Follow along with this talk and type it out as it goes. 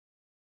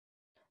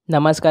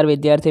નમસ્કાર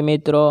વિદ્યાર્થી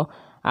મિત્રો,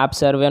 આપ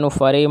સર્વેનું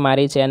ફરી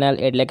મારી ચેનલ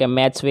એટલે કે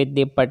મેથ્સ વિથ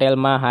દીપ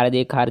પટેલમાં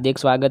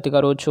હાર્દિક સ્વાગત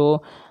કરું છું।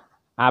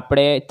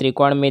 આપણે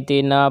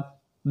ત્રિકોણમિતિના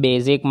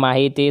બેઝિક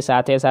માહિતી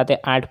સાથે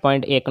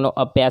 8.1નો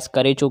અભ્યાસ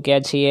કરી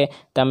ચૂક્યા છીએ।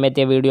 તમે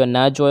તે વિડીયો ન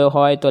જોયો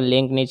હોય તો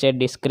લિંક નીચે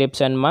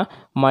ડિસ્ક્રિપ્શનમાં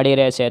મળી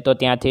રહેશે, તો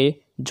ત્યાંથી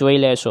જોઈ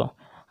લેશો।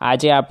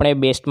 આજે આપણે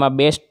બેસ્ટમાં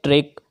બેસ્ટ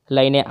ટ્રીક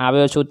લઈને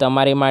આવ્યો છું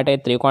તમારી માટે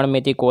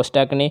ત્રિકોણમિતિ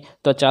કોષ્ટકની,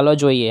 તો ચાલો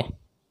જોઈએ।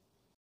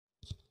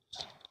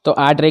 તો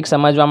આ ટ્રીક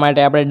સમજવા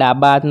માટે આપણે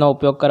ડાબા હાથનો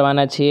ઉપયોગ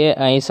કરવાના છીએ।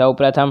 અહીં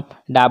સૌપ્રથમ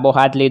ડાબો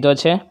હાથ લીધો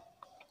છે,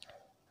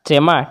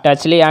 જેમાં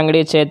ટચલી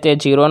આંગળી છે તે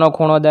 0નો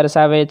ખૂણો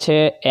દર્શાવે છે,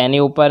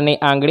 એની ઉપરની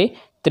આંગળી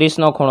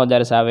 30નો ખૂણો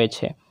દર્શાવે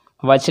છે।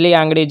 વચલી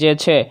આંગળી જે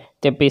છે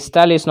તે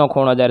 45નો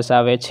ખૂણો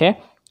દર્શાવે છે,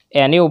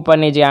 એની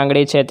ઉપરની જે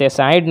આંગળી છે તે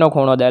 60નો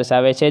ખૂણો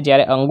દર્શાવે છે,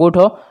 જ્યારે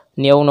અંગૂઠો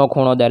 90નો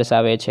ખૂણો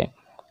દર્શાવે છે।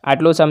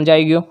 આટલું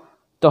સમજાઈ ગયું?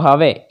 તો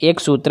હવે એક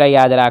સૂત્ર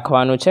યાદ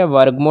રાખવાનું છે,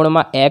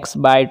 વર્ગમૂળમાં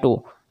x/2।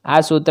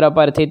 આ સૂત્ર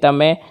પરથી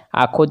તમે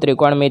આખું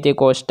ત્રિકોણમિતિ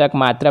કોષ્ટક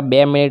માત્ર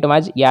 2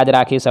 મિનિટમાં જ યાદ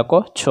રાખી શકો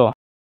છો।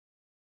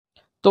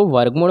 તો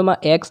વર્ગમૂળમાં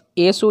x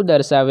એ શું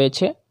દર્શાવે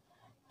છે?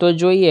 તો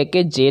જોઈએ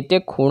કે જે તે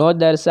ખૂણો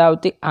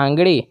દર્શાવતી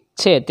આંગળી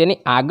છે તેની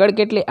આગળ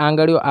કેટલી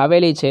આંગળીઓ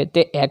આવેલી છે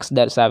તે x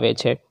દર્શાવે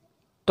છે।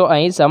 તો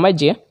અહીં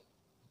સમજીએ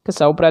કે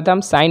સૌપ્રથમ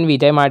સાઇન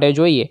વિધેય માટે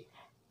જોઈએ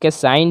કે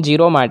સાઇન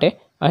 0 માટે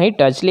અહીં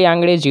ટચલી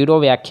આંગળી 0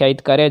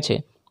 વ્યાખ્યાયિત કરે છે,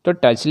 તો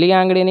ટચલી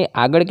આંગળીની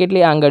આગળ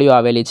કેટલી આંગળીઓ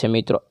આવેલી છે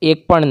મિત્રો? એક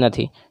પણ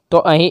નથી। તો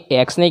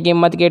અહીં xની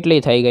કિંમત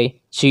કેટલી થઈ ગઈ?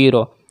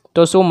 0।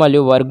 તો શું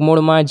મળ્યું?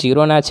 વર્ગમૂળમાં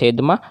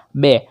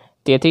 0/2।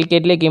 તેથી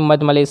કેટલી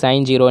કિંમત મળી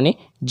સાઇન 0ની?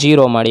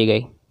 0 મળી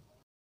ગઈ।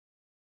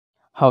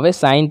 હવે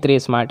સાઇન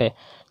 30 માટે,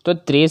 તો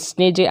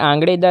 30ની જે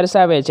આંગળી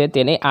દર્શાવે છે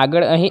તેની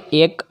આગળ અહીં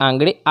એક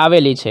આંગળી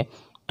આવેલી છે,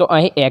 તો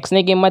અહીં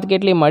xની કિંમત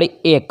કેટલી મળી?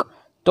 1।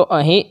 તો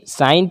અહીં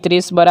સાઇન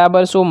 30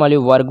 બરાબર શું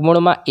મળ્યું?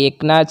 વર્ગમૂળમાં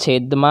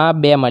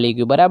 1/2 મળી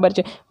ગયું, બરાબર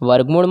છે।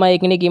 વર્ગમૂળમાં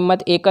 1ની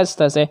કિંમત 1 જ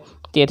થશે,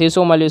 તેથી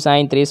શું મળ્યું?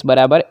 સાઇન 30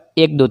 બરાબર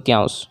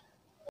 1/2।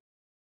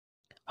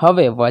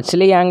 હવે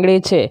વચલી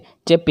આંગળી છે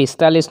જે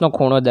 45નો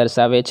ખૂણો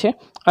દર્શાવે છે,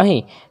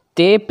 અહીં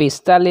તે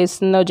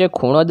 45નો જે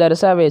ખૂણો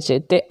દર્શાવે છે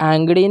તે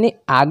આંગળીની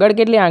આગળ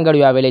કેટલી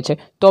આંગળીઓ આવેલી છે?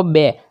 તો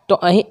 2। તો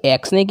અહીં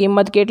xની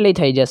કિંમત કેટલી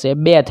થઈ જશે?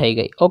 2 થઈ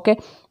ગઈ, ઓકે।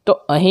 તો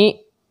અહીં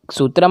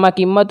સૂત્રમાં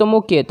કિંમતો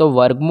મૂકીએ તો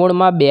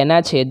વર્ગમૂળમાં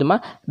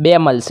 2/2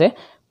 મળશે,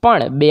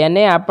 પણ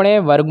 2ને આપણે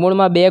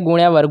વર્ગમૂળમાં 2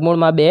 ગુણ્યા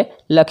વર્ગમૂળમાં 2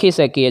 લખી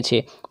શકીએ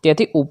છીએ,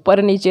 તેથી ઉપર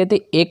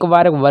નીચેથી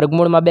એકવાર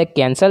વર્ગમૂળમાં 2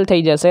 કેન્સલ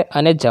થઈ જશે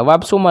અને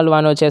જવાબ શું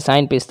મળવાનો છે?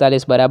 સાઇન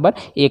 45 બરાબર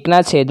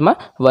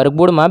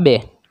 1/2।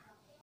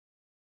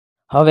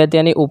 હવે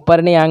તેની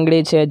ઉપરની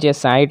આંગળી છે જે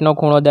 60નો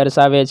ખૂણો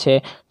દર્શાવે છે,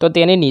 તો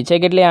તેની નીચે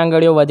કેટલી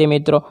આંગળીઓ વધી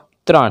મિત્રો?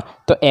 3।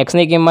 તો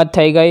xની કિંમત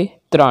થઈ ગઈ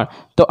 3।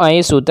 તો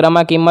અહીં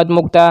સૂત્રમાં કિંમત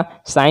મૂકતા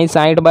સાઇન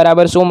 60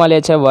 બરાબર શું મળે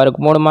છે?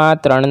 વર્ગમૂળમાં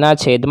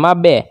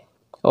 3/2।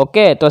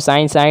 ઓકે, તો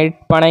સાઇન 60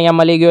 પણ અહીંયા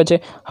મળી ગયો છે।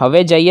 હવે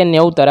જઈએ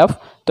 90 તરફ,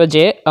 તો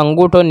જે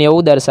અંગૂઠો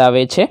 90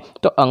 દર્શાવે છે,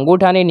 તો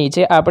અંગૂઠાની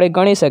નીચે આપણે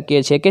ગણી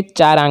શકીએ છીએ કે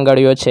 4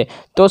 આંગળીઓ છે,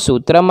 તો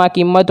સૂત્રમાં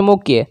કિંમત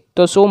મૂકીએ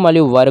તો શું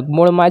મળ્યું?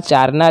 વર્ગમૂળમાં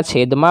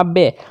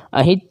 4/2।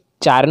 અહીં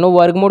 4નું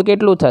વર્ગમૂળ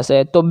કેટલું થશે?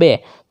 તો 2।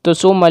 તો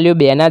શું મળ્યું?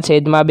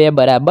 2/2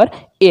 બરાબર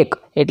 1,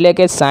 એટલે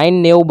કે સાઇન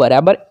 90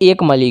 બરાબર 1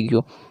 મળી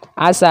ગયું।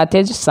 આ સાથે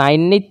જ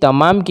સાઇનની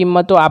તમામ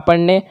કિંમતો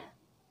આપણને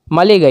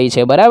મળી ગઈ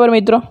છે, બરાબર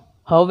મિત્રો।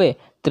 હવે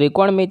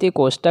ત્રિકોણમિતિ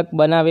કોષ્ટક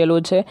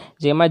બનાવેલું છે,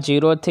 જેમાં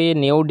 0થી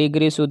 90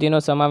 ડિગ્રી સુધીનો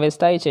સમાવેશ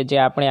થાય છે, જે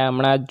આપણે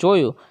હમણાં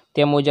જોયું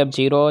તે મુજબ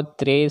 0,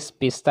 30,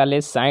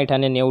 45, 60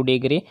 અને 90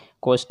 ડિગ્રી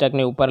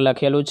કોષ્ટકની ઉપર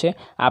લખેલું છે।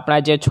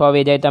 આપણા જે 6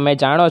 વિધેય તમે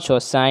જાણો છો,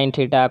 sine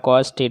theta,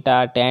 cos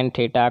theta, ten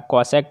theta,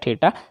 cosec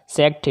theta,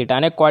 સેક થીટા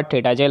અને કોટ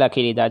થીટા જે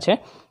લખી દીધા છે।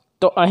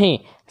 તો અહીં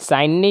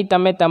સાઇનની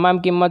તમે તમામ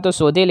કિંમતો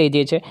શોધી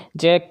લીધી છે,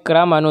 જે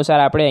ક્રમ અનુસાર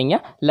આપણે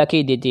અહીંયા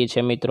લખી દીધી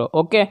છે મિત્રો,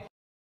 ઓકે।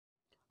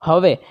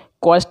 હવે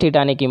કોસ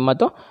થીટાની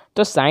કિંમતો,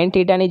 તો સાઇન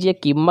થીટાની જે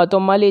કિંમતો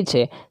મળી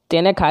છે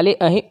તેને ખાલી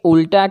અહીં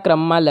ઉલટા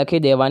ક્રમમાં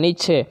લખી દેવાની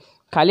છે,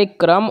 ખાલી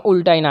ક્રમ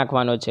ઉલટાઈ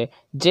નાખવાનો છે।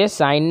 જે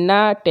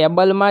સાઇનના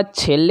ટેબલમાં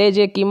છેલ્લે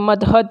જે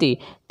કિંમત હતી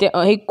તે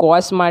અહીં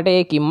કોસ માટે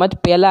એ કિંમત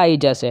પહેલાં આવી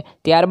જશે,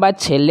 ત્યારબાદ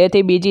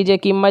છેલ્લેથી બીજી જે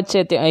કિંમત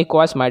છે તે અહીં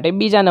કોસ માટે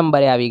બીજા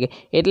નંબરે આવી ગઈ,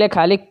 એટલે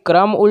ખાલી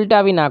ક્રમ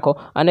ઉલટાવી નાખો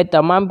અને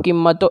તમામ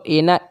કિંમતો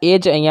એના એ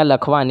જ અહીંયા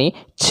લખવાની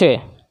છે।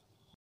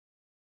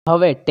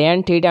 હવે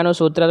ટેન થીટાનું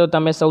સૂત્ર તો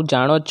તમે સૌ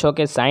જાણો જ છો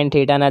કે સાઇન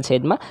થીટાના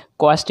છેદમાં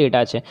કોસ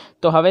થીટા છે।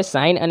 તો હવે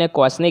સાઇન અને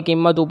કોસની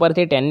કિંમત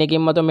ઉપરથી ટેનની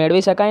કિંમતો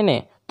મેળવી શકાય ને?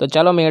 તો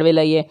ચાલો મેળવી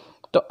લઈએ।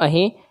 તો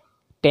અહીં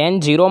ટેન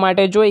 0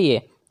 માટે જોઈએ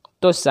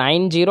તો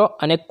સાઇન 0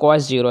 અને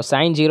કોસ 0,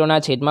 સાઇન 0ના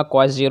છેદમાં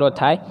કોસ 0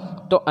 થાય,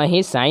 તો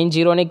અહીં સાઇન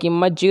 0ની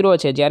કિંમત 0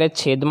 છે, જ્યારે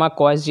છેદમાં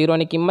કોસ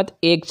 0ની કિંમત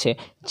 1 છે।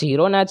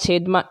 0ના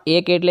છેદમાં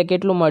 1 એટલે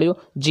કેટલું મળ્યું?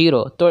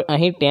 0। તો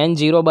અહીં ટેન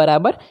 0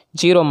 બરાબર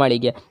 0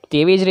 મળી ગયા।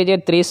 તેવી જ રીતે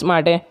 30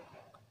 માટે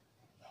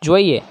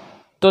જોઈએ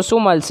તો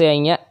શું મળશે?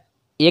 અહીંયા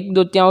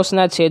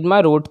 1/2ના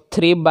છેદમાં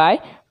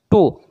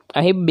 √3/2।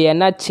 અહીં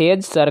 2ના છેદ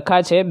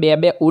સરખા છે,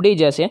 2 ઉડી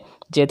જશે,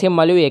 જેથી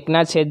મળ્યું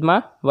 1/2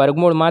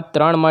 વર્ગમૂળમાં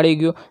 3 મળી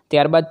ગયું।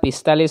 ત્યારબાદ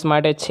 45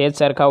 માટે છેદ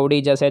સરખા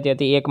ઉડી જશે,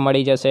 તેથી 1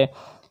 મળી જશે।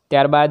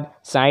 ત્યારબાદ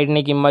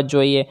 60ની કિંમત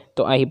જોઈએ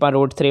તો અહીં પણ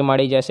 √3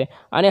 મળી જશે.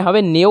 અને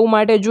હવે 90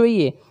 માટે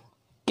જોઈએ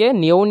કે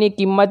 90ની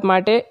કિંમત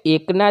માટે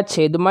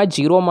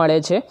 1/0 મળે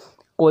છે.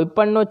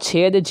 કોઈપણનો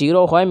છેદ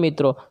 0 હોય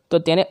મિત્રો તો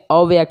તેને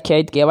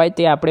અવ્યાખ્યાયિત કહેવાય.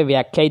 તે આપણે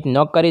વ્યાખ્યાયિત ન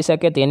કરી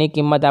શકીએ, તેની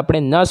કિંમત આપણે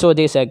ન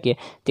શોધી શકીએ.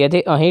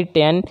 તેથી અહીં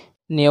tan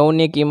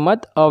 90ની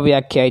કિંમત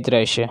અવ્યાખ્યાયિત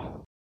રહેશે.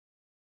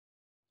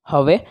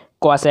 હવે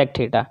કોસેક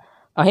થીટા.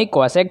 અહીં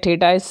કોસેક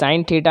થીટા એ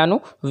સાઇન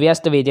થીટાનું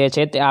વ્યસ્ત વિધેય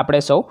છે, તે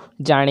આપણે સૌ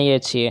જાણીએ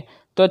છીએ.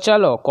 તો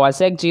ચલો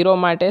કોસેક 0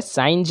 માટે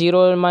સાઇન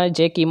 0માં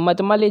જે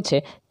કિંમત મળી છે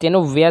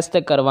તેનું વ્યસ્ત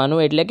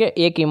કરવાનું, એટલે કે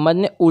એ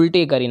કિંમતને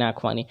ઉલટી કરી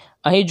નાખવાની.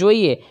 અહીં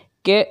જોઈએ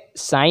કે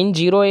સાઇન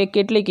 0 એ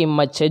કેટલી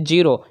કિંમત છે?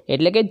 0,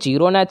 એટલે કે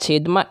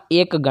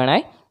 0/1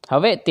 ગણાય.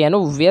 હવે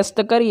તેનું વ્યસ્ત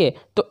કરીએ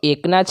તો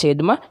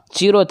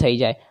 1/0 થઈ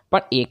જાય,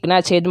 પણ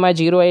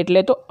 1/0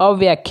 એટલે તો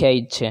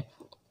અવ્યાખ્યાયિત છે.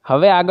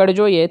 હવે આગળ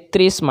જોઈએ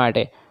 30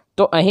 માટે.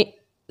 તો અહીં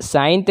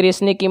સાઇન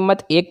 30ની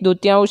કિંમત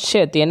 1/2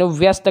 છે, તેનું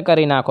વ્યસ્ત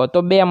કરી નાખો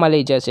તો 2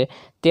 મળી જશે.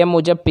 તે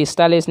મુજબ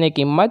 45ની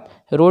કિંમત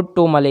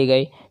 √2 મળી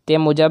ગઈ.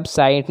 તે મુજબ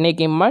 60ની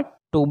કિંમત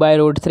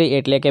 2/√3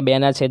 એટલે કે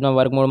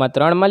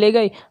 2/3 મળી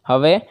ગઈ.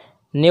 હવે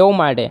 90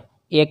 માટે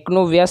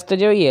 1નું વ્યસ્ત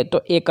જોઈએ તો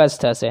 1 જ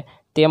થશે.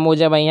 તે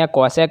મુજબ અહીંયા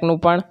કોસેકનું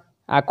પણ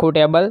આખું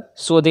ટેબલ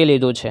શોધી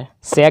લીધું છે.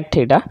 સેક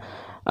થીટા.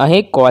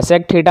 અહીં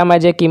કોસેક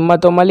થીટામાં જે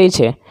કિંમતો મળી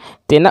છે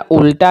તેના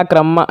ઉલટા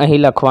ક્રમમાં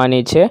અહીં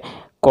લખવાની છે.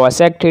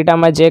 કોસેક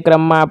થીટામાં જે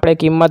ક્રમમાં આપણે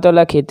કિંમતો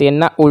લખી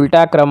તેના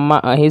ઉલટા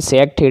ક્રમમાં અહીં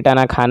સેક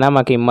થીટાના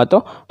ખાનામાં કિંમતો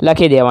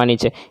લખી દેવાની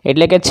છે.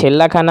 એટલે કે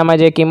છેલ્લા ખાનામાં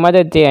જે કિંમત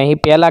હતી તે અહીં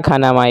પહેલા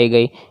ખાનામાં આવી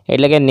ગઈ.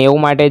 એટલે કે 90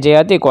 માટે જે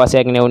હતી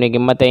કોસેક 90ની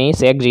કિંમત અહીં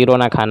સેક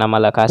 0ના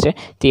ખાનામાં લખાશે.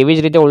 તેવી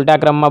જ રીતે ઉલટા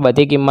ક્રમમાં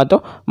બધી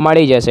કિંમતો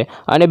મળી જશે.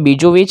 અને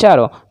બીજું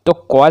વિચારો તો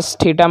કોસ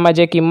થીટામાં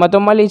જે કિંમતો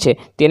મળી છે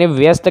તેને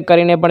વ્યસ્ત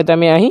કરીને પણ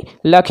તમે અહીં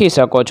લખી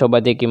શકો છો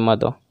બધી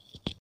કિંમતો.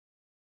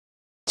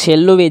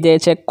 છેલ્લું વિધેય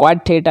છે કોટ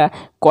થીટા.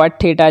 કોટ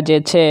થીટા જે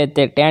છે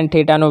તે ટેન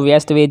થીટાનું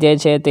વ્યસ્ત વિધેય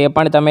છે, તે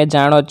પણ તમે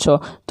જાણો જ છો.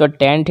 તો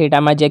ટેન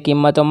થીટામાં જે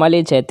કિંમતો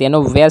મળી છે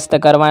તેનું વ્યસ્ત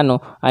કરવાનું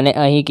અને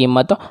અહીં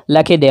કિંમતો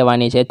લખી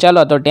દેવાની છે.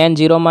 ચલો તો tan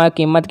 0માં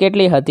કિંમત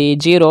કેટલી હતી?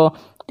 0,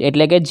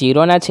 એટલે કે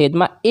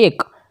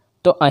 0/1.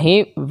 તો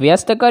અહીં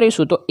વ્યસ્ત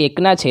કરીશું તો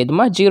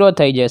 1/0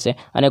 થઈ જશે.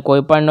 અને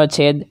કોઈપણનો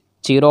છેદ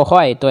 0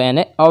 હોય તો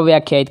એને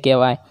અવ્યાખ્યાયિત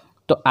કહેવાય.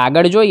 તો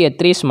આગળ જોઈએ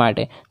 30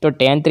 માટે. તો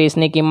tan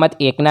 30ની કિંમત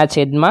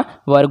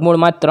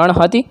 1/3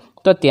 હતી,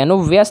 તો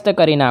તેનું વ્યસ્ત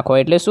કરી નાખો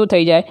એટલે શું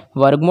થઈ જાય?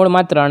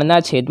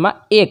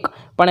 √3/1.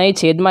 પણ અહીં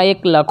છેદમાં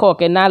 1 લખો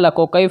કે ના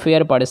લખો કંઈ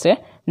ફેર પડશે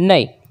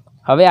નહીં.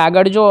 હવે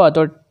આગળ જુઓ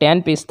તો tan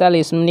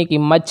 45ની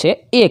કિંમત છે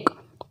 1.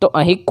 તો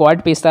અહીં cot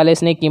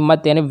 45ની કિંમત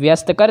તેને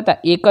વ્યસ્ત કરતાં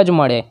 1 જ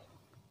મળે.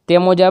 તે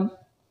મુજબ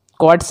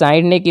cot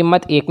 60ની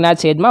કિંમત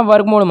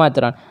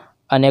 1/3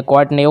 અને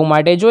cot 90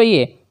 માટે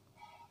જોઈએ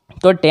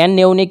તો tan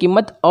 90ની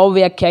કિંમત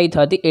અવ્યાખ્યાયિત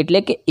હતી, એટલે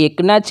કે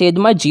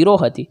 1/0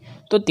 હતી.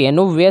 તો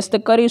તેનું વ્યસ્ત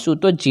કરીશું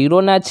તો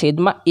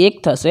 0/1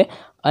 થશે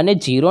અને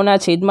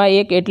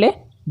 0/1 એટલે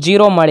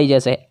 0 મળી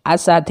જશે. આ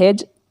સાથે જ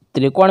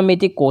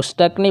ત્રિકોણમિતિ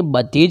કોષ્ટકની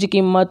બધી જ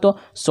કિંમતો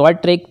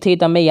શોર્ટ ટ્રિકથી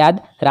તમે યાદ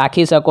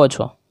રાખી શકો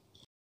છો.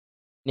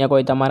 ને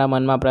કોઈ તમારા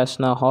મનમાં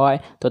પ્રશ્ન હોય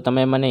તો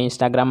તમે મને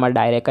ઇન્સ્ટાગ્રામમાં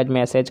ડાયરેક્ટ જ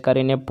મેસેજ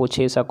કરીને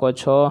પૂછી શકો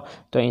છો.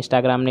 તો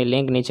ઇન્સ્ટાગ્રામની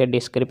લિંક નીચે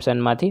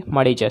ડિસ્ક્રિપ્શનમાંથી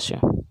મળી જશે.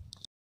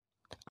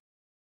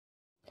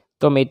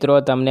 તો મિત્રો,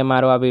 તમને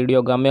મારો આ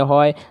વિડીયો ગમ્યો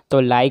હોય તો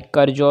લાઈક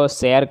કરજો,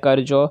 શેર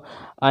કરજો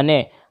અને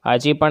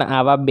હજી પણ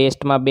આવા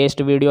બેસ્ટમાં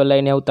બેસ્ટ વિડીયો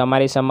લઈને હું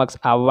તમારી સમક્ષ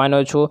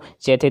આવવાનો છું.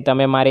 જેથી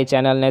તમે મારી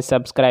ચેનલને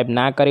સબસ્ક્રાઈબ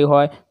ના કરી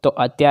હોય તો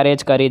અત્યારે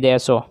જ કરી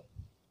દેશો.